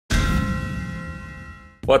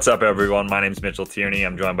What's up, everyone? My name is Mitchell Tierney.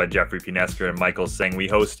 I'm joined by Jeffrey Pinesker and Michael Singh. We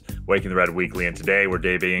host Waking the Red Weekly, and today we're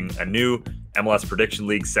debuting a new MLS Prediction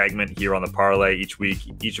League segment here on the Parlay. Each week,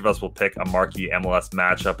 each of us will pick a marquee MLS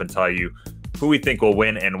matchup and tell you who we think will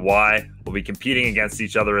win and why. We'll be competing against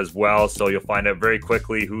each other as well, so you'll find out very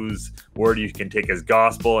quickly whose word you can take as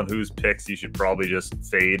gospel and whose picks you should probably just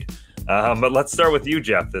fade. But let's start with you,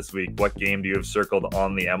 Jeff, this week. What game do you have circled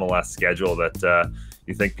on the MLS schedule that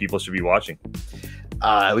you think people should be watching?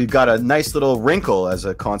 We've got a nice little wrinkle as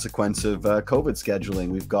a consequence of COVID scheduling.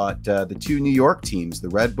 We've got the two New York teams, the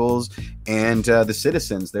Red Bulls and the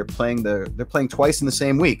Citizens. They're playing twice in the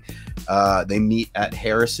same week. They meet at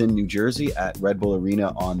Harrison, New Jersey, at Red Bull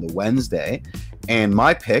Arena on the Wednesday, and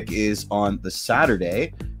my pick is on the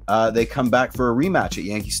Saturday. They come back for a rematch at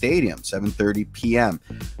Yankee Stadium, 7:30 p.m.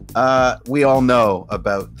 We all know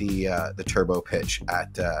about the turbo pitch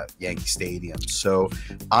at Yankee Stadium, so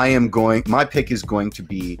my pick is going to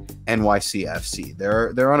be NYCFC.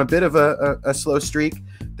 They're on a bit of a slow streak.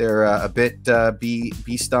 They're a bit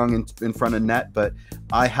bee stung in front of net, but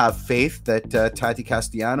I have faith that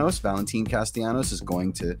Valentine Castellanos is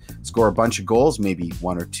going to score a bunch of goals, maybe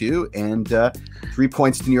one or two, and 3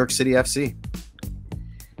 points to New York City FC.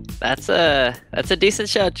 That's a decent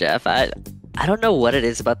shout, Jeff. I don't know what it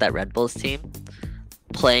is about that Red Bulls team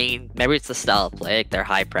playing. Maybe it's the style of play, like their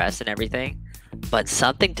high press and everything, but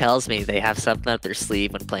something tells me they have something up their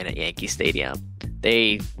sleeve when playing at Yankee Stadium.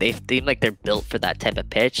 They seem like they're built for that type of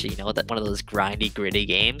pitch, that one of those grindy, gritty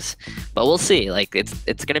games. But we'll see. Like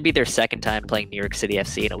it's gonna be their second time playing New York City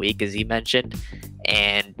FC in a week, as you mentioned.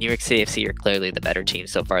 And New York City FC are clearly the better team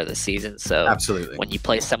so far this season. So absolutely, when you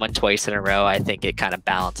play someone twice in a row, I think it kind of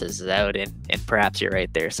balances it out, and perhaps you're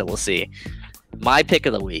right there. So we'll see. My pick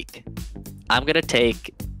of the week, I'm gonna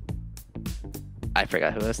take. I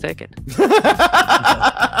forgot who I was taking.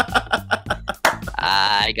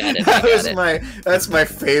 I got it. That's my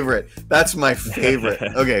favorite. That's my favorite.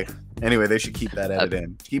 Okay. Anyway, they should keep that edit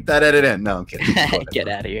in. Keep that edit in. No, I'm kidding. Get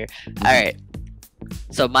out of here. All right.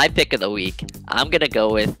 So my pick of the week, I'm gonna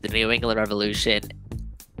go with the New England Revolution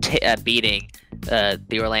beating the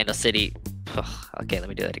Orlando City. Okay, let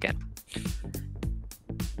me do that again.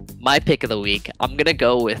 My pick of the week, I'm gonna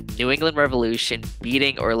go with New England Revolution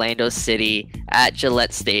beating Orlando City at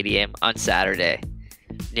Gillette Stadium on Saturday.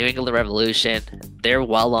 New England Revolution, they're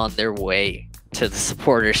well on their way to the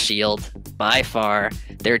Supporters' Shield. By far,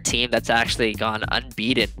 they're a team that's actually gone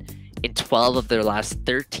unbeaten in 12 of their last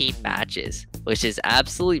 13 matches, which is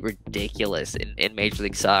absolutely ridiculous in Major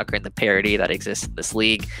League Soccer and the parity that exists in this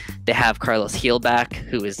league. They have Carlos Heel back,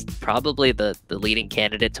 who is probably the leading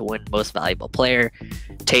candidate to win Most Valuable Player.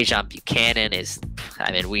 Tajon Buchanan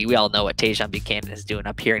we all know what Tajon Buchanan is doing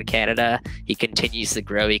up here in Canada. He continues to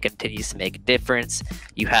grow. He continues to make a difference.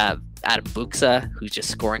 You have Adam Buxa, who's just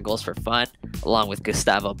scoring goals for fun, along with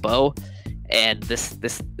Gustavo Bo. And this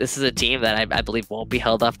is a team that I believe won't be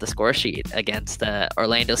held off the score sheet against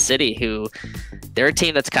Orlando City, who they're a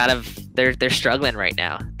team that's they're struggling right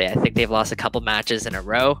now. I think they've lost a couple matches in a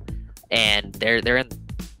row, and they're in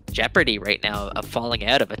jeopardy right now of falling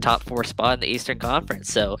out of a top 4 spot in the Eastern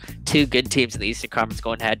Conference. So two good teams in the Eastern Conference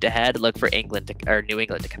going head to head. Look for New England to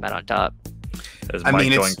come out on top. There's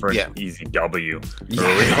Mike going for an easy W.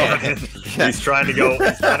 Yeah. He's trying to go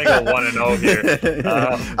 1-0 here.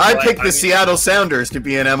 I picked the Seattle Sounders to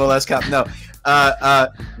be an MLS Cup. No.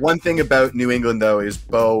 One thing about New England though is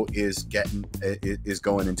Bo is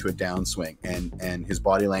going into a downswing, and his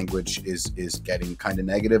body language is getting kind of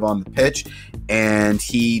negative on the pitch, and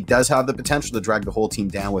he does have the potential to drag the whole team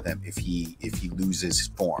down with him if he loses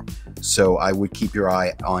form. So I would keep your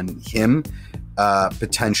eye on him.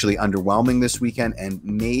 Potentially underwhelming this weekend, and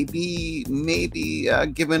maybe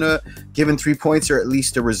given 3 points or at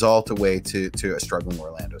least a result away to a struggling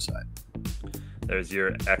Orlando side. There's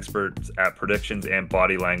your expert at predictions and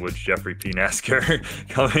body language, Jeffrey Pinesker,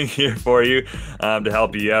 coming here for you to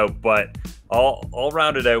help you out. But I'll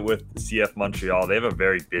round it out with CF Montreal. They have a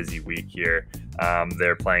very busy week here.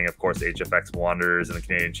 They're playing, of course, HFX Wanderers in the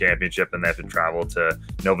Canadian Championship, and they have to travel to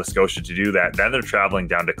Nova Scotia to do that. Then they're traveling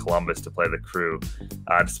down to Columbus to play the Crew.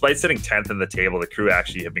 Despite sitting 10th in the table, the Crew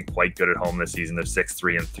actually have been quite good at home this season. They're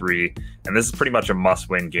 6-3-3, and this is pretty much a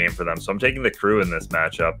must-win game for them. So I'm taking the Crew in this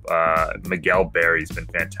matchup. Miguel Berry's been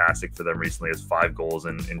fantastic for them recently. Has 5 goals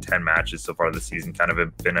in 10 matches so far this season. Kind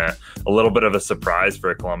of been a little bit of a surprise for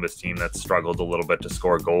a Columbus team that's struggled a little bit to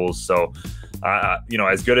score goals. So,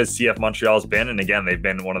 as good as CF Montreal's been, and again, they've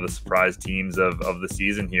been one of the surprise teams of the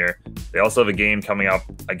season here. They also have a game coming up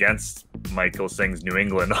against Michael Singh's New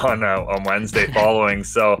England on Wednesday following.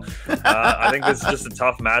 So I think this is just a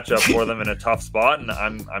tough matchup for them in a tough spot, and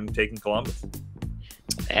I'm taking Columbus.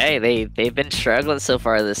 Hey, they've been struggling so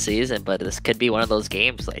far this season, but this could be one of those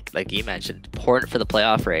games like you mentioned, important for the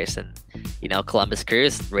playoff race. And Columbus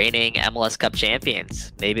Crew's reigning MLS Cup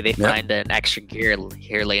champions. Maybe they find an extra gear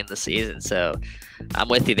here late in the season. So I'm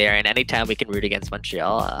with you there. And anytime we can root against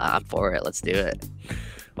Montreal, I'm for it. Let's do it.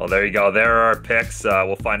 Well, there you go. There are our picks.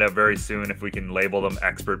 We'll find out very soon if we can label them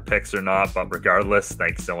expert picks or not. But regardless,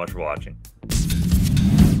 thanks so much for watching.